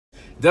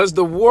Does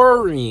the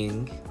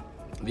worrying,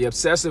 the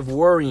obsessive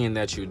worrying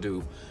that you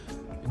do,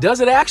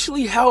 does it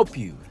actually help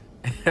you?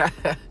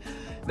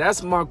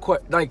 That's my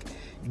question. Like,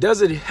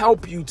 does it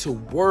help you to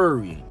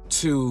worry,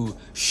 to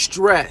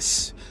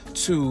stress,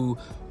 to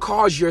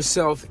cause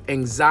yourself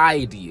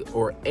anxiety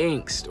or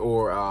angst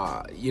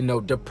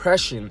or,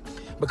 depression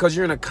because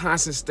you're in a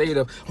constant state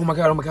of, oh my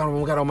God, oh my God, oh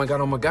my God, oh my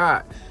God, oh my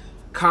God,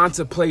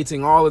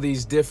 contemplating all of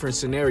these different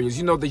scenarios.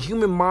 You know, the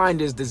human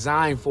mind is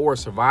designed for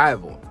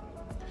survival.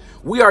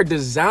 We are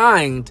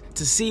designed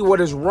to see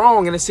what is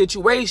wrong in a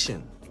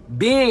situation.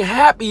 Being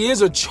happy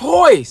is a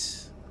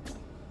choice.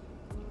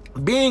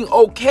 Being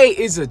okay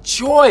is a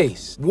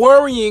choice.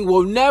 Worrying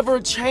will never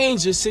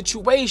change the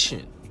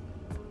situation.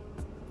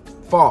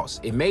 False.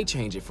 It may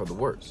change it for the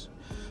worse.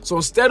 So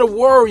instead of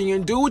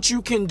worrying, do what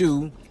you can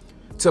do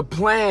to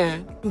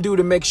plan, do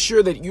to make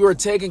sure that you are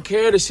taking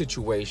care of the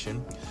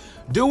situation.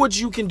 Do what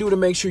you can do to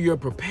make sure you're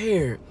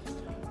prepared.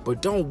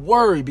 But don't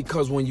worry,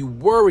 because when you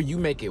worry, you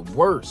make it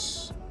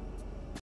worse.